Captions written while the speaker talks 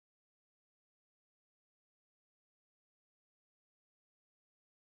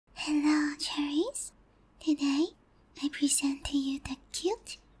Hello, cherries. Today, I present to you the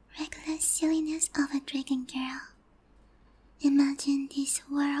cute, reckless silliness of a dragon girl. Imagine this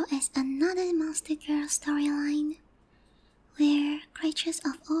world as another Monster Girl storyline, where creatures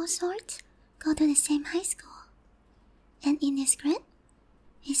of all sorts go to the same high school. And in this script,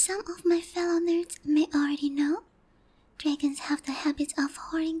 as some of my fellow nerds may already know, dragons have the habit of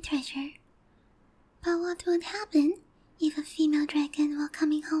hoarding treasure. But what would happen if a female dragon while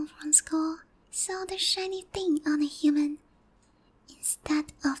coming home from school saw the shiny thing on a human?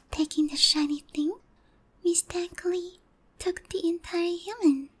 Instead of taking the shiny thing, mistakenly took the entire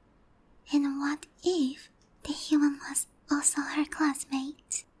human. And what if the human was also her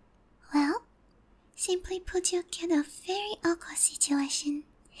classmate? Well, simply put, you get a very awkward situation.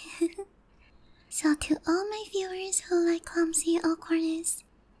 So to all my viewers who like clumsy awkwardness,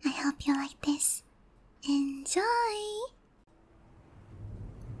 I hope you like this. Enjoy!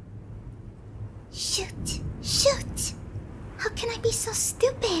 Shoot! Shoot! How can I be so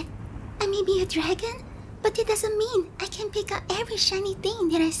stupid? I may be a dragon, but it doesn't mean I can pick up every shiny thing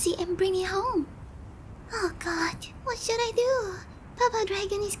that I see and bring it home. Oh god, what should I do? Papa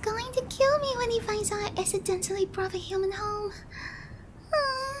Dragon is going to kill me when he finds out I accidentally brought a human home.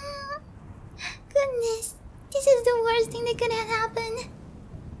 Goodness, this is the worst thing that could have happened.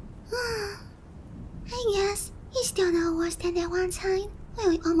 I guess he's still no worse than that one time when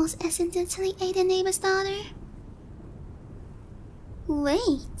we almost accidentally ate a neighbor's daughter.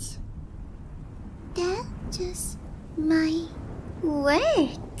 Wait, that just might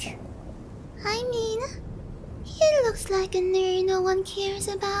work. I mean, he looks like a nerd no one cares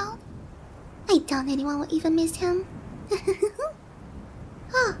about. I doubt anyone will even miss him.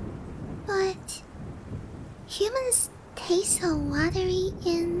 Oh, but humans taste so watery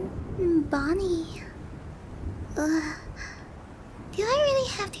and bony. Do I really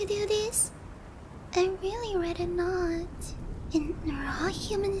have to do this? I really rather not. And raw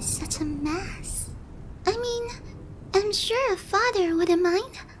human is such a mess. I mean, I'm sure a father wouldn't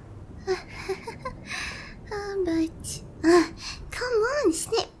mind. Come on,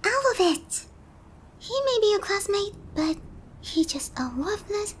 snap out of it! He may be a classmate, but he's just a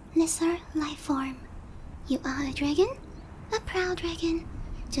worthless lesser life form. You are a dragon? A proud dragon.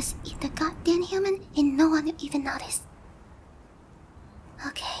 Just eat the goddamn human and no one will even notice.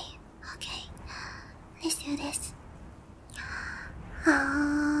 Okay, let's do this.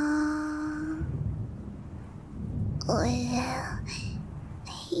 Well,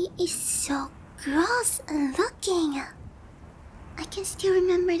 he is so gross looking. I can still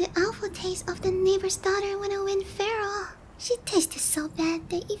remember the awful taste of the neighbor's daughter when I went feral. She tasted so bad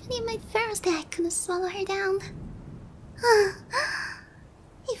that even in my feral state I couldn't swallow her down.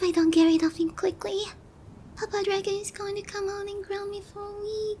 If I don't get rid of him quickly, Papa Dragon is going to come out and ground me for a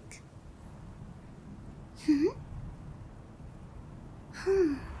week.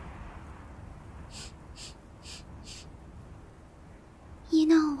 You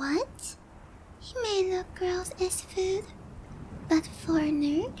know what? He may look gross as food, but for a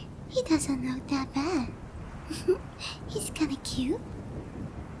nerd, he doesn't look that bad. He's kinda cute.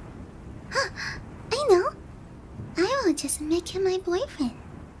 I know! I will just make him my boyfriend.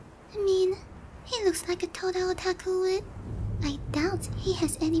 I mean, he looks like a total otaku would. I doubt he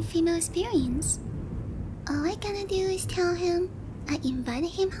has any female experience. All I gotta do is tell him I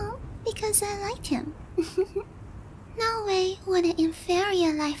invited him home because I liked him. No way would an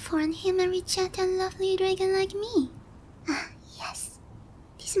inferior life form human reject a lovely dragon like me. Yes,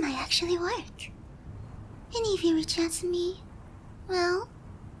 this might actually work. And if he rejects me, well,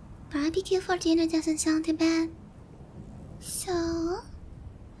 barbecue for dinner doesn't sound too bad. So,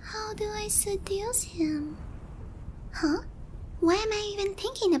 how do I seduce him? Why am I even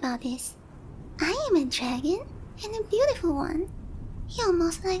thinking about this? I am a dragon, and a beautiful one. He'll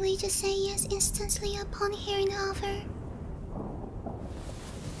most likely just say yes instantly upon hearing the offer.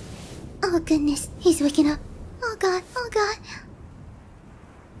 Oh goodness, he's waking up. Oh god, oh god.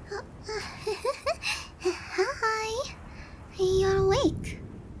 Hi, you're awake.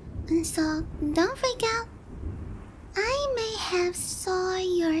 And so, don't freak out. I may have saw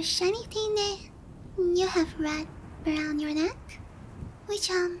your shiny thing that you have wrapped around your neck, which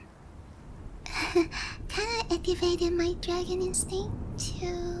kinda activated my dragon instinct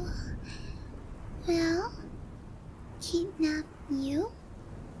to, well, kidnap you.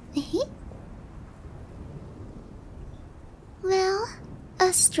 Well,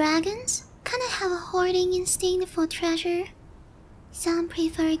 us dragons kinda have a hoarding instinct for treasure. Some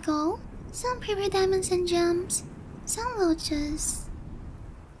prefer gold, some prefer diamonds and gems. Some will just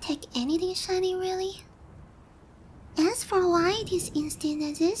take anything shiny, really. As for why this instinct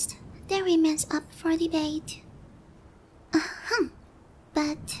exists, that remains up for debate.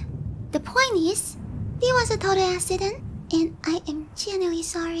 But the point is, it was a total accident, and I am genuinely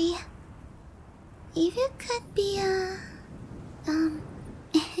sorry. If you could be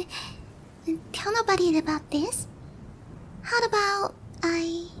tell nobody about this. How about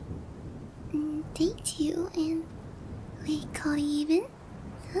I date you and we call even?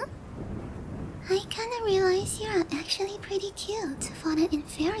 Huh? I kinda realize you're actually pretty cute for an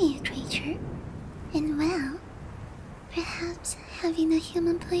inferior creature. And well, perhaps having a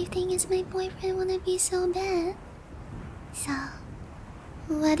human plaything as my boyfriend wouldn't be so bad. So,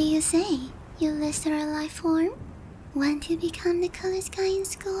 what do you say, you lesser life form? Want to become the coolest guy in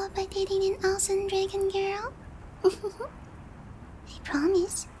school by dating an awesome dragon girl? I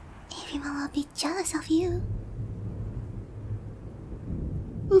promise, everyone will be jealous of you.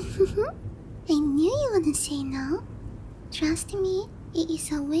 I knew you wouldn't say no. Trust me, it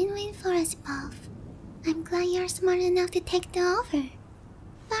is a win-win for us both. I'm glad you're smart enough to take the offer.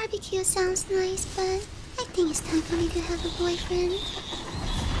 Barbecue sounds nice, but I think it's time for me to have a boyfriend.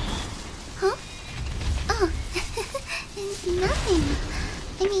 Huh? Oh, nothing.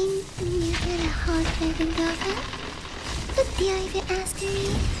 I mean, you get a hot dragon girlfriend. Good deal if you ask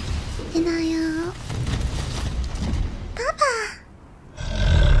me. And I, Papa!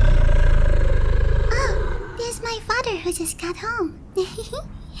 Oh, there's my father who just got home.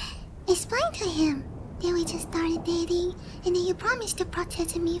 Explain to him that we just started dating and that you promised to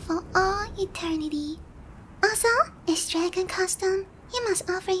protect me for all eternity. Also, as dragon custom, you must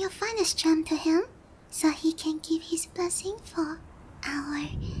offer your finest gem to him so he can give his blessing for our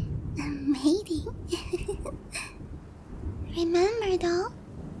mating. Remember though,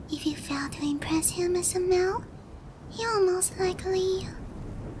 if you fail to impress him as a male, he will most likely...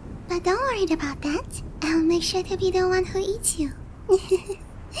 But don't worry about that. I'll make sure to be the one who eats you.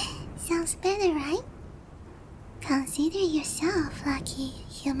 Sounds better, right? Consider yourself lucky,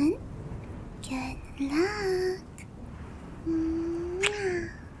 human. Good luck. Mwah.